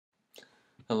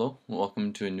Hello,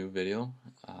 welcome to a new video.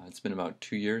 It's been about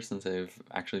 2 years since I've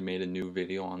actually made a new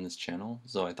video on this channel,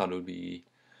 so I thought it would be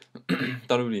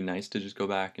nice to just go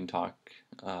back and talk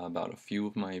about a few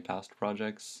of my past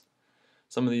projects.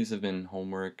 Some of these have been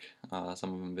homework,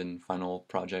 some of them have been final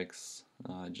projects,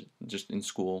 just in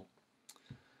school.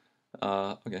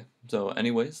 Okay, so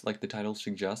anyways, like the title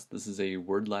suggests, this is a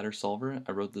word ladder solver.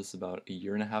 I wrote this about a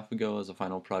year and a half ago as a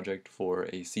final project for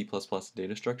a C++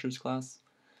 data structures class.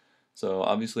 So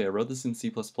obviously I wrote this in C++,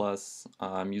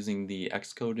 I'm using the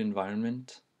Xcode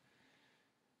environment,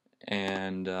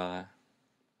 and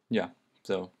yeah,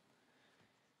 so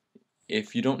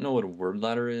if you don't know what a word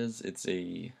ladder is, it's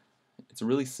a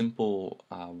really simple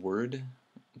word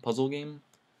puzzle game.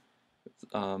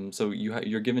 So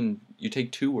you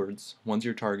take two words, one's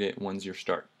your target, one's your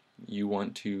start. You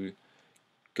want to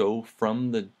go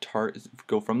from the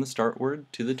start word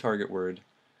to the target word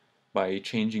by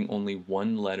changing only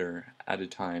one letter at a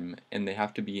time, and they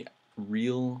have to be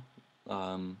real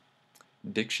um,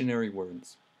 dictionary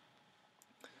words.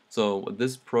 So what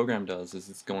this program does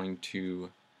is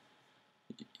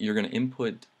you're going to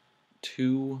input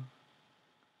two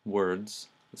words,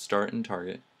 start and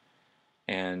target,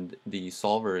 and the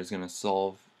solver is going to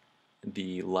solve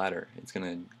the latter.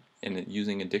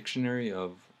 Using a dictionary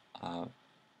of a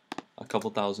couple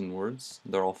thousand words.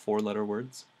 They're all four-letter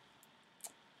words.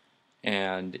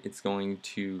 And it's going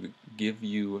to give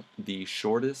you the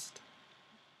shortest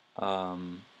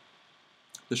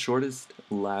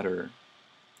ladder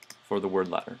for the word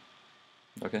ladder.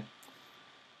 Okay.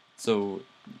 So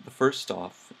first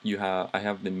off, I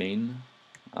have the main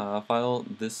file.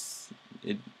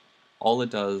 All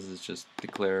it does is just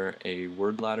declare a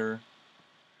word ladder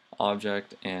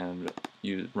object, and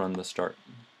you run the start.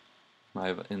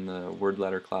 In the word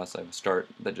ladder class, I have a start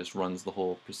that just runs the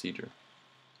whole procedure.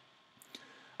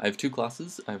 I have two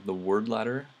classes. I have the word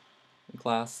ladder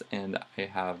class, and I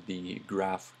have the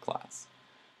graph class.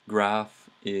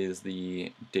 Graph is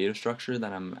the data structure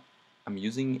that I'm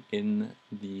using in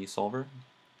the solver.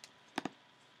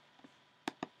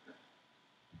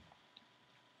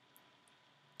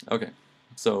 Okay,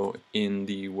 so in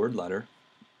the word ladder,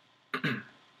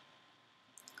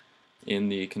 in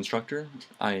the constructor,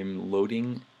 I'm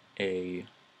loading a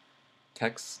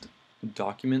text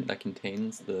document that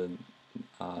contains the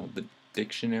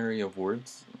dictionary of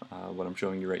words, what I'm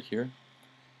showing you right here.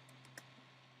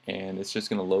 And it's just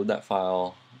going to load that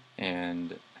file,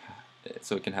 and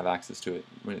so it can have access to it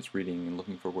when it's reading and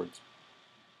looking for words.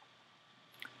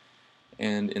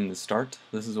 And in the start,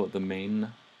 this is what the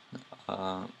main,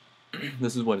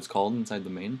 this is what it's called inside the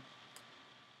main.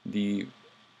 The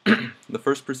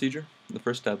first procedure, the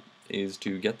first step, is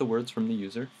to get the words from the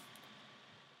user.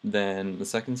 Then the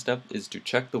second step is to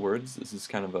check the words. This is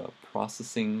kind of a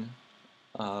processing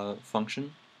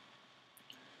function.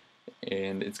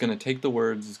 And it's going to take the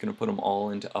words, it's going to put them all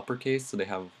into uppercase so they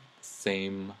have the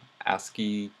same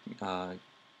ASCII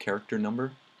character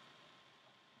number.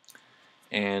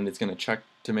 And it's going to check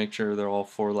to make sure they're all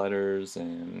four letters,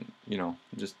 and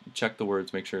just check the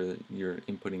words, make sure that you're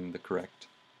inputting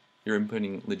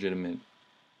legitimate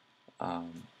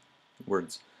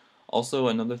words. Also,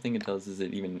 another thing it does is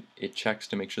it checks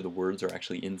to make sure the words are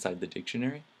actually inside the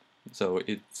dictionary. So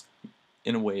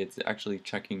in a way, it's actually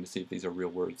checking to see if these are real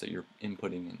words that you're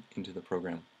inputting into the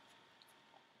program.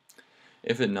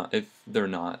 If they're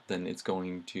not, then it's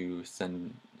going to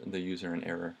send the user an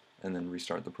error and then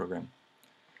restart the program.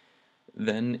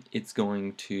 Then it's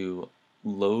going to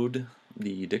load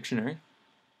the dictionary.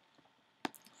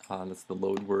 That's the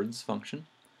load words function.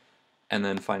 And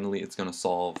then finally, it's going to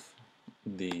solve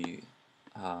the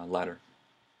ladder.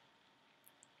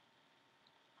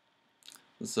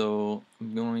 So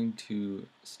I'm going to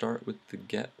start with the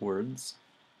get words.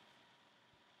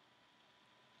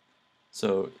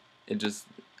 So it just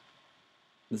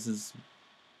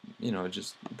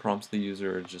prompts the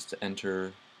user just to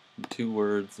enter two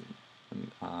words,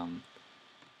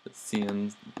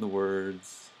 CN the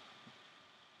words.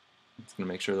 It's going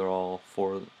to make sure they're all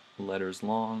four letters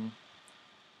long,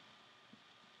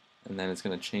 and then it's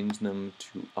going to change them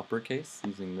to uppercase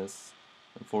using this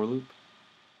for loop.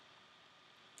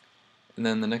 And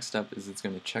then the next step is it's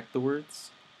going to check the words.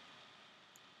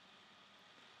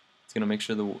 It's going to make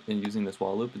sure that in using this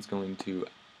while loop, it's going to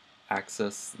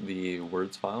access the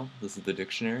words file. This is the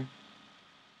dictionary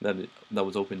that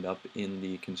was opened up in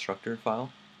the constructor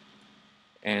file,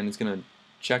 and it's going to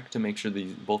check to make sure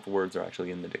both words are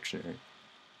actually in the dictionary.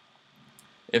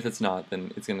 If it's not,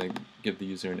 then it's going to give the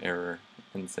user an error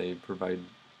and say provide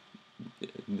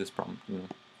this prompt,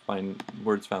 find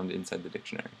words found inside the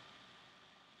dictionary.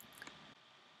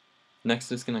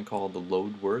 Next it's going to call the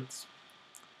load words.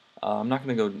 I'm not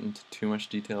going to go into too much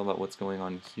detail about what's going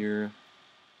on here.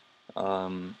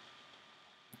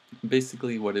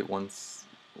 Basically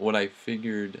what I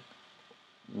figured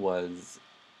was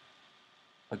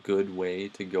a good way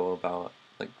to go about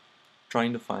like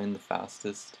trying to find the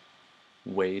fastest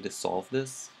way to solve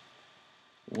this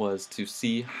was to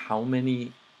see how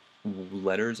many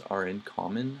letters are in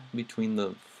common between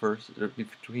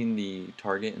between the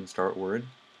target and start word.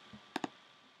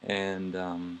 And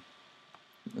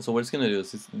so what it's going to do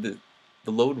is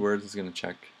the load words is going to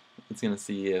check. It's going to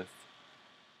see if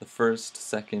the first,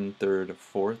 second, third,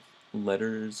 fourth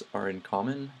letters are in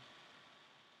common.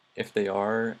 If they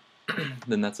are,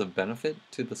 then that's a benefit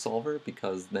to the solver,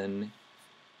 because then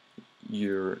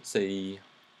you're, say,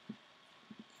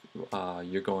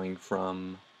 you're going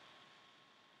from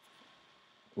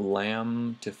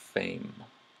lamb to fame,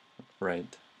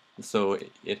 right? So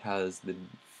it has the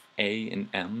A and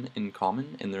M in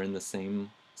common, and they're in the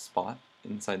same spot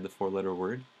inside the four-letter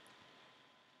word.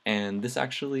 And this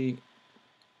actually,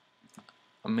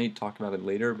 I may talk about it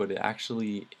later, but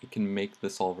it can make the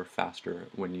solver faster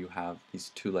when you have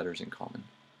these two letters in common.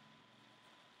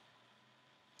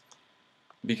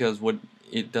 Because what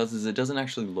it does is it doesn't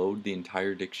actually load the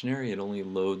entire dictionary, it only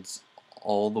loads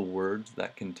all the words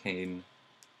that contain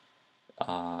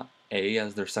A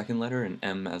as their second letter and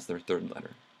M as their third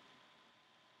letter.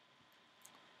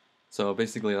 So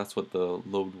basically that's what the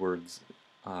load words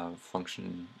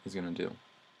function is going to do.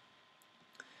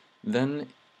 Then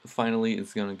finally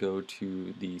it's going to go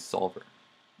to the solver,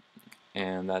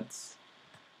 and that's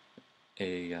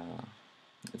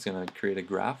it's going to create a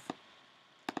graph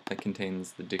that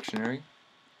contains the dictionary,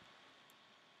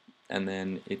 and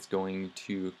then it's going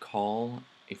to call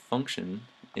a function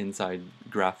inside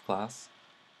graph class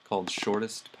called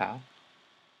shortest path,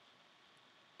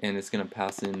 and it's going to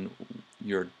pass in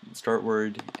your start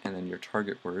word and then your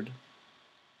target word,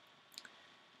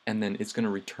 and then it's going to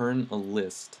return a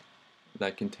list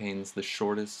that contains the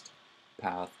shortest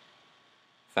path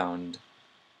found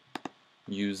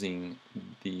using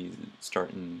the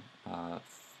start and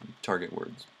target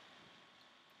words.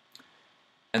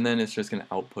 And then it's just going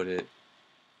to output it.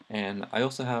 And I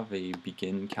also have a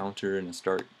begin counter and a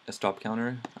stop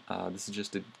counter. This is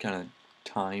just to kind of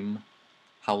time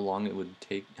how long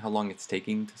it's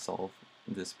taking to solve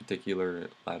this particular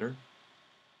ladder.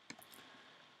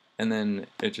 And then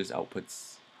it just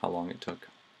outputs how long it took.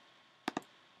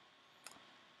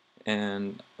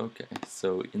 And okay,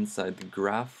 so inside the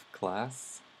graph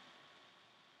class,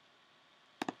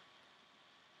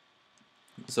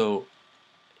 so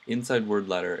inside word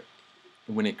ladder,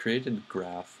 when it created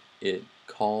graph, it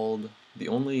called, the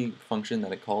only function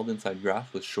that it called inside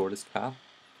graph was shortest path,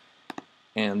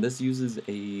 and this uses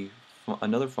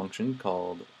another function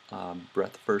called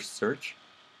breadth first search,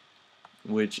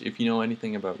 which, if you know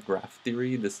anything about graph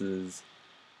theory, there's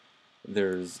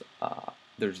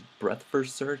breadth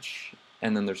first search,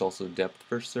 and then there's also depth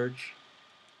first search.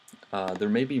 There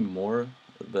may be more,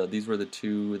 but these were the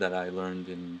two that I learned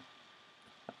in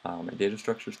my data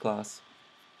structures class.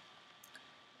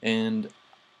 And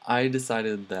I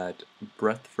decided that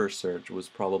breadth first search was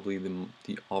probably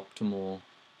the optimal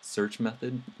search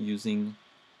method using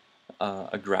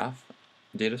a graph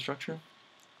data structure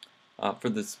for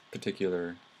this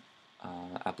particular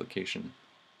application.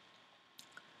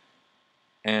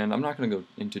 And I'm not going to go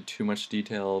into too much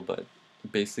detail, but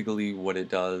basically what it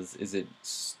does is it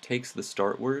takes the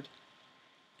start word,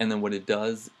 and then what it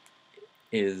does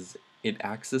is it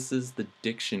accesses the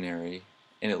dictionary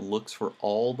and it looks for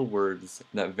all the words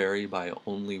that vary by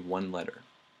only one letter.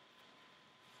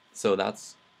 So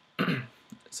that's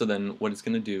so then what it's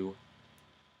going to do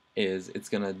is it's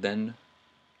going to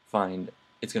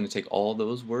take all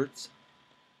those words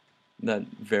that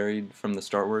varied from the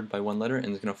start word by one letter, and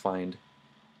it's going to find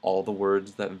all the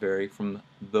words that vary from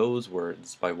those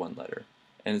words by one letter.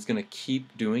 And it's going to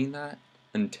keep doing that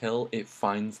until it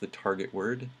finds the target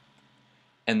word,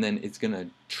 and then it's going to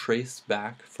trace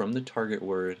back from the target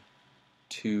word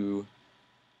to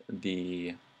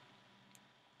the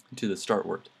start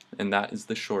word, and that is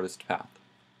the shortest path,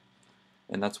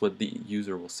 and that's what the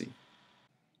user will see.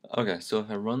 Okay, so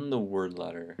if I run the word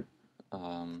ladder,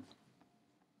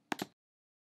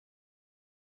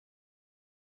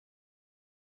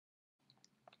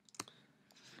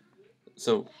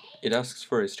 so it asks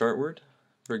for a start word.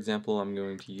 For example, I'm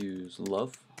going to use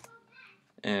love,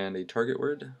 and a target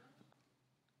word,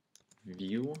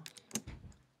 view,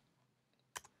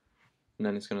 and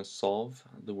then it's going to solve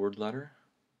the word ladder,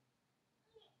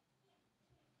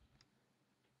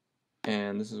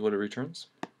 and this is what it returns.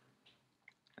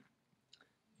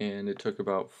 and it took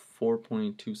about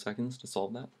 4.2 seconds to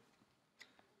solve that.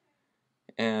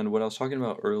 And what I was talking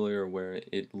about earlier, where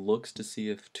it looks to see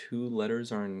if two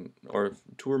letters are in, or if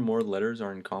two or more letters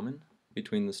are in common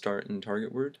between the start and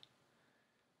target word.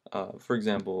 For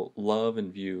example, love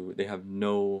and view, they have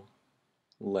no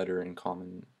letter in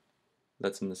common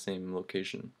that's in the same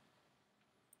location.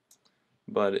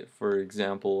 But for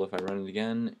example, if I run it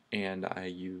again and I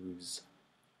use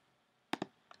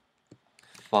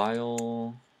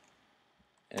file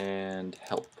and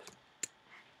help,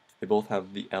 they both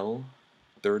have the L,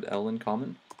 third L in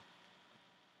common.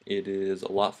 It is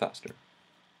a lot faster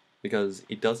because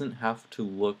it doesn't have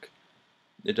to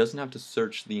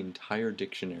search the entire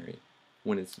dictionary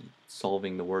when it's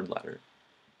solving the word ladder.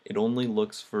 It only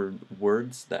looks for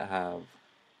words that have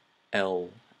L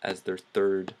as their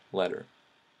third letter.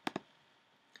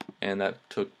 And that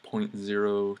took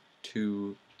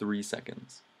 0.023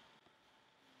 seconds.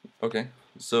 Okay,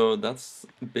 so that's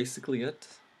basically it.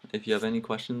 If you have any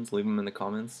questions, leave them in the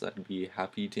comments. I'd be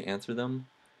happy to answer them.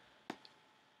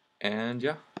 And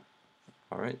yeah,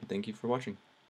 alright, thank you for watching.